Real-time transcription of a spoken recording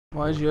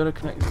Why is Yoda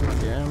connected to the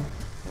game?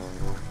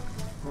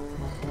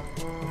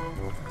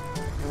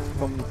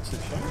 Come to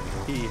check.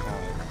 He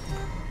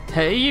has.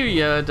 Hey, you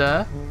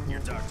Yoda.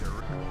 Your doctor.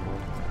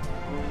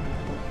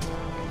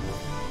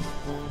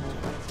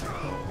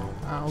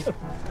 Ow.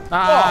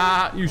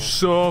 Ah, you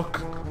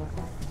suck.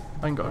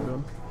 I ain't got a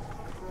gun.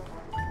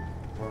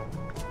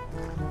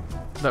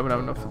 That would have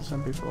enough for the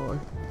MP4.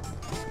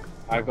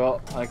 I got,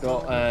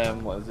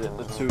 what is it?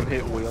 The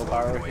 2-hit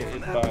wheelbarrow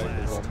hit by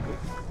the zombie.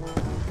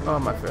 Oh,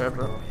 my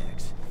favourite.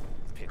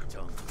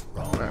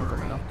 Wrong Right, I'm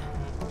coming now.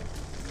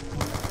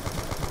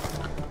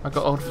 I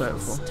got Old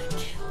Faithful.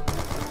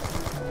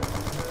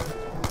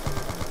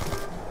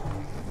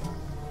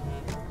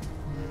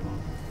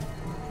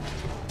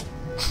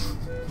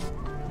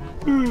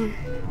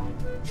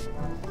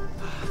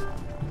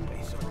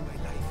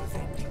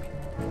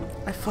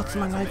 I thought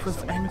my life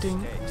was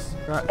ending.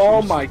 Right,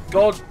 Oh my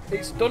god,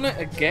 it's done it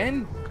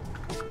again!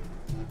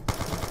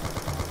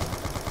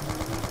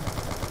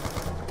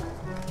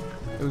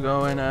 Here we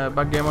go in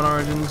Bad Game on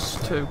Origins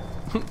 2.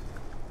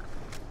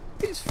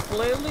 It's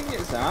flailing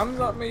its arms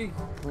at me.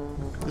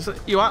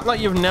 You act like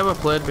you've never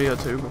played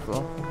BO2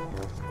 before.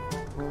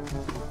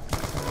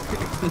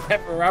 It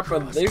never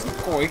happened this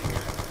quick.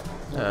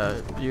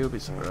 You'll be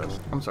surprised.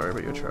 I'm sorry,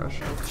 but you're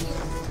trash.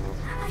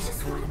 I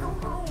just want to go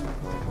home.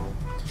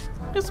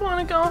 Just want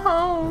to go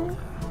home.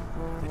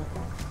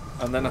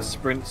 And then a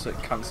sprint so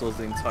it cancels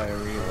the entire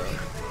relay.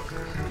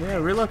 Yeah,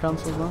 reload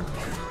cancelled, man.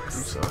 I'm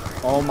sorry.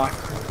 Oh my.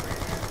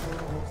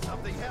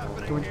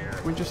 Can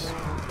we just...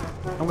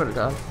 I'm gonna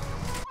die.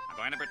 I'm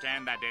going to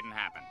pretend that didn't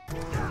happen.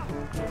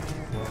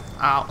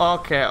 Ow,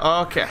 okay,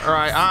 okay.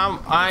 Right,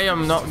 I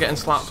am not getting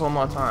slapped one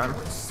more time.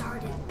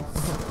 Started.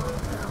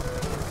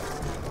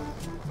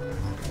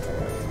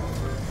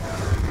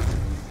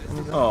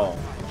 Oh.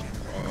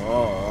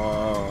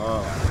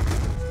 Oh.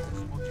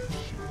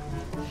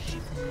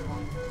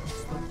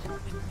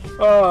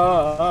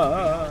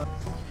 Oh.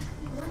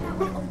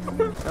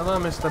 Hello,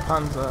 Mr.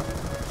 Panzer.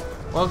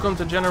 Welcome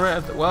to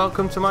Generator.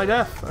 Welcome to my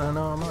death. No,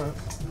 I'm not.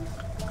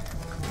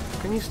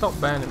 Can you stop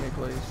banning me,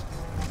 please?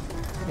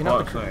 You're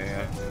not the Actually,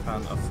 I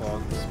can't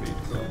afford the speed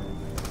gun.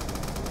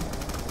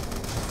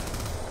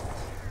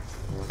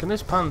 Can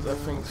this Panzer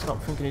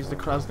stop thinking he's the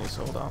Krasny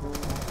soldat?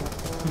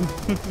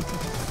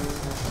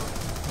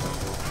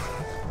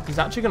 He's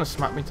actually gonna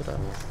smack me to death.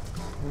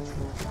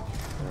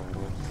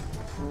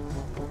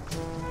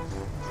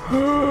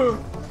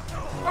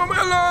 I'm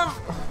alive!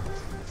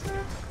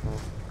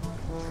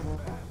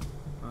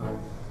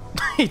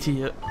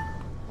 Idiot.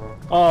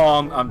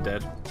 Oh, I'm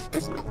dead.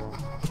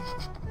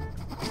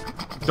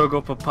 Dug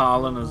up a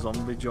pile and a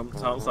zombie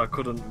jumped out so I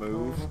couldn't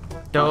move.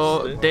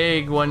 Don't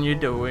dig when you're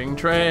doing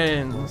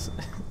trains.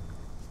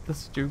 The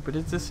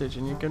stupidest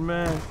decision you can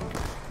make.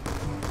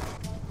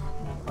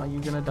 Are you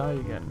gonna die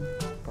again?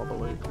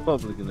 Probably.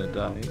 Probably gonna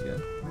die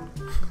again.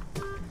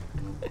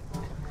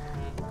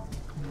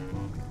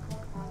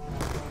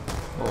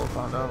 Oh,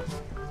 found out.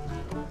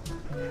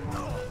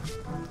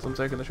 So I'm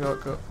taking the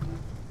shortcut.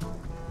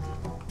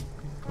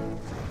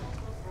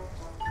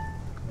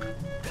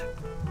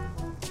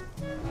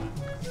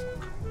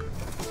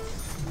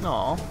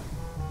 No.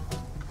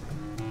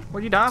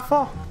 What'd you die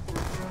for?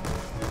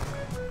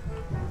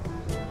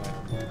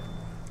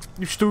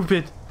 You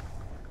stupid.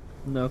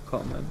 No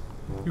comment.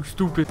 You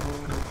stupid.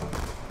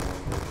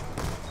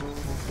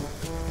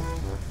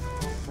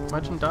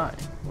 Imagine dying.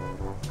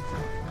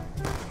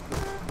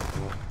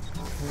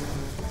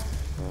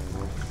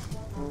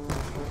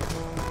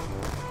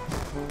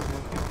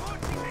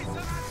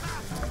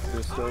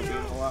 You're still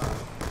being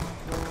alive.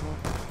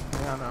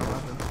 Yeah, no,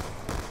 imagine.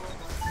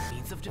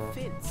 Means of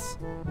defense.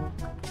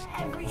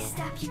 Every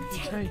step you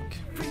take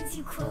brings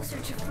you closer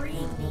to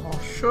freeing me. Oh,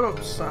 shut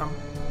up, Sam.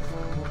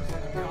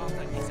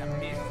 Gotham is a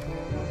myth.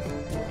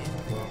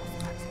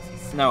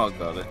 Now I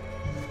got it.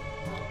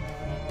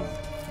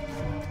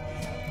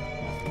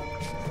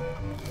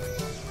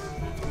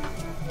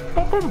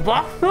 Fucking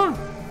bastard!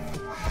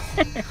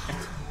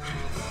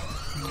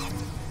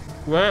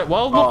 Wait,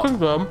 well, look at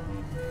them.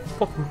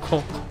 Fucking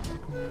cock.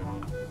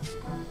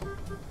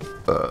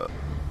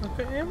 Look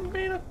at him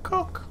being a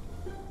cock.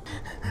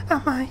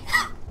 Am I?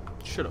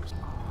 Shut up.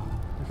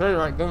 Very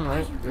right gun,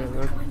 right? Are you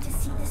really going to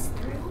see this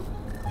through?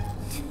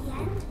 To the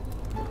end?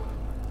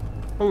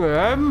 Look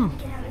at him.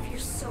 Get out of here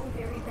so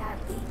very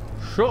badly.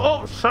 Shut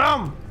up,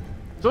 Sam!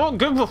 Don't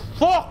give a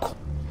fuck!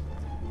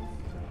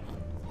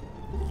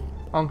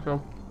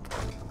 Uncle.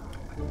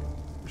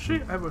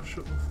 She ever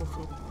shut the fuck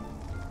up?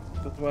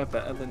 But we're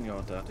better than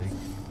your daddy.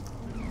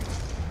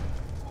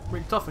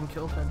 We're tough and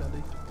kill her,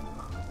 daddy.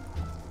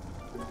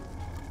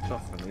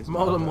 Tough and he's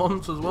More than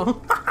once as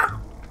well.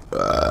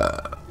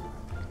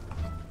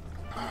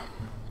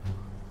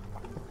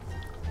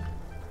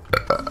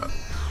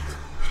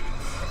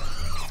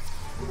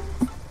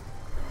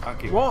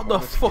 What the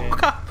fuck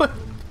happened?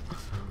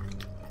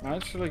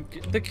 Actually,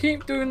 they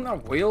keep doing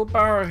that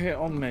wheelbarrow hit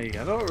on me.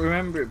 I don't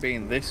remember it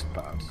being this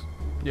bad.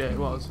 Yeah, it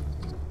was.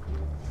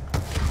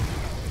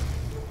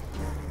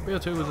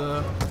 BO2 was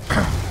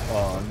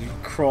Oh, and you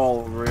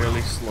crawl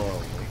really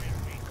slowly.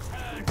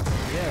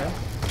 Yeah.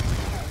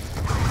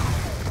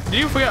 Do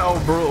you forget how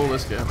brutal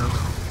this game is?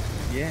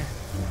 Yeah.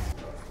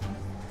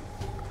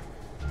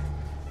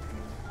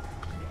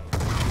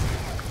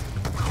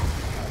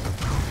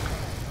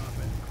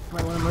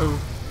 Might want to move.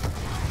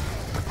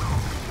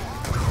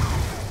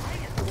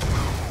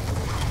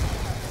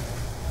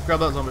 Grab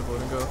that zombie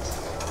board and go.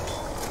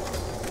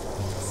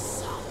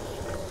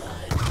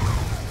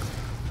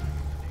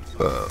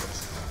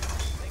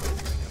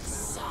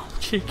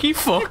 Cheeky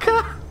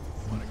fucker!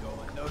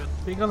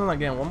 If he goes on that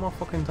game one more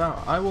fucking time,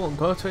 I will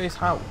go to his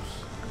house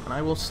and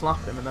I will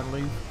slap him and then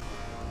leave.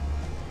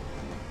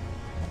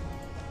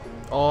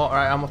 Oh,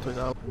 alright, I'm up to his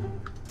house.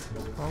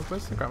 Oh,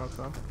 where's the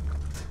gramophone?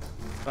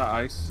 That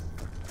ice.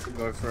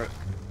 Go for it.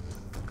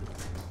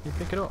 You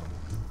pick it up.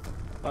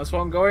 That's what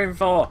I'm going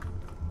for.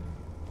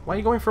 Why are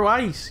you going through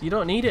ice? You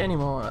don't need it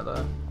anymore like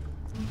that.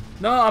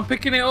 No, I'm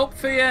picking it up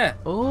for you.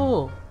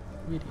 Oh,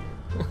 you idiot.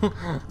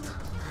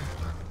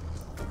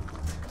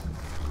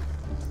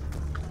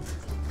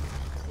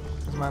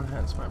 This man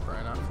hurts my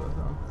brain after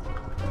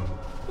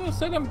that. I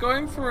said I'm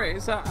going for it.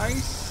 It's that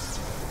ice.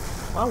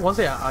 Why was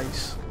it at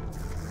ice?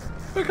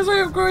 Because I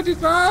upgraded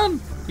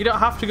man. You don't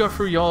have to go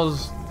through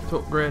yours to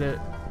upgrade it.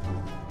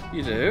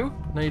 You do?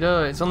 No, you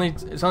don't. It's only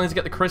to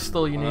get the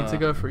crystal you need to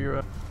go through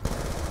your.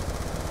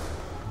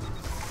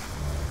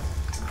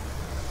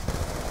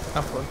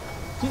 Have fun.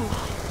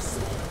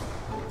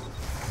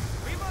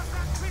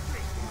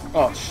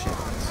 Oh shit.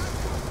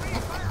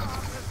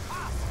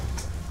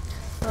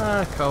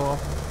 Ah, co-op.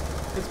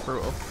 It's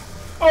brutal.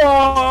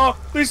 Oh,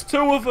 there's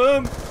two of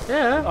them.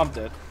 Yeah. I'm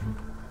dead.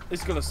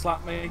 It's gonna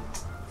slap me.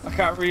 I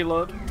can't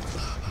reload.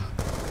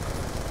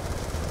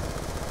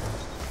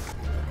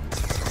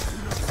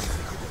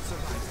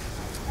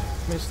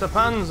 Mr.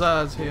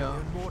 Panzer's here.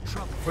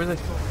 Where is it?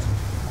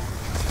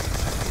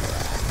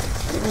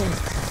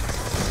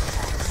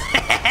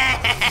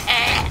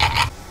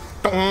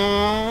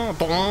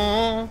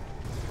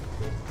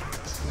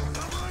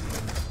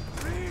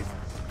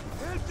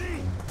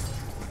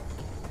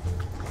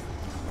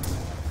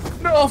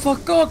 No, for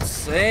God's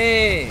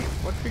sake!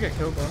 What did you get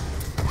killed by?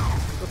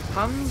 The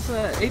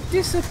Panzer, it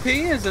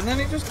disappears and then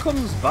it just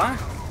comes back.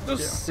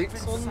 Just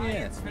sits on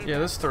you. Yeah,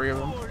 there's 3 of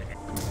them.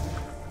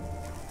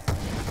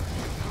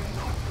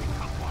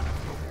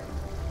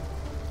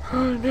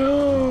 Oh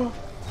no!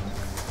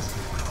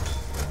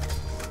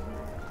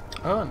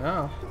 Oh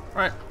no.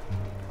 Right.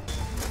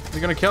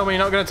 You're gonna kill me,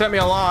 you're not gonna take me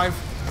alive.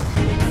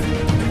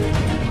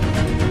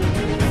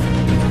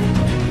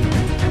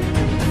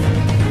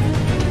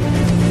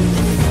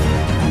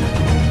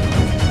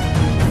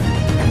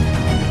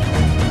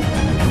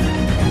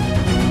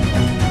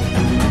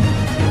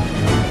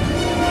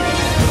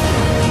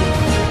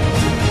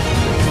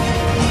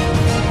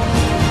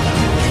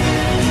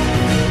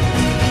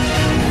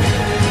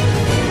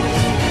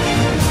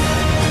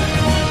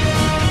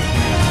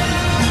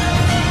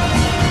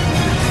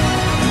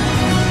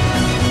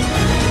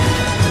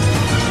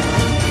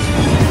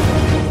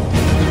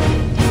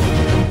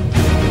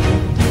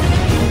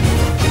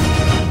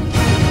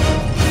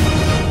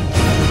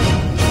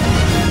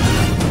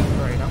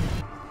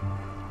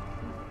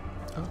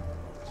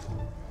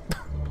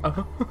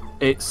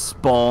 It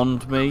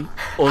spawned me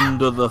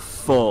under the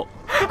foot.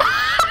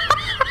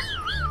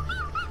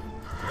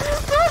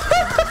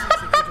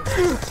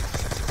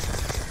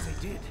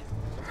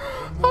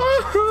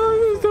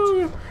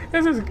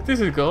 This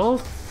is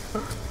gold.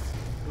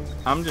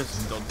 I'm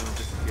just done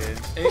with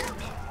this game.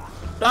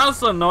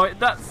 That's annoying.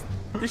 That's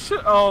this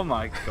should. Oh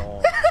my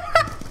god.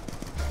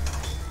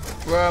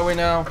 Where are we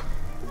now?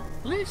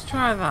 Let's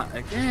try that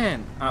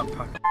again.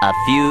 A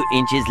few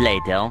inches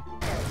later.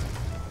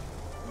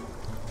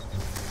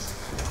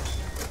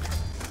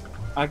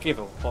 I give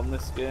up on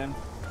this game.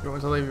 You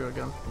want me to leave you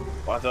again?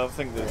 But I don't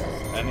think there's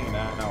any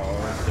now,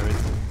 or if there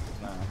is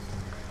now.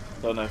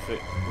 Don't know if it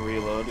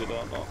reloaded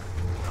or not.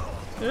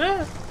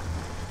 Yeah.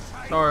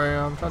 Sorry,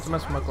 I'm trying to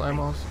mess with my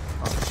claymores.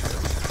 Oh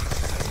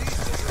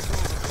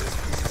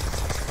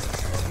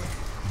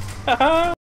shit.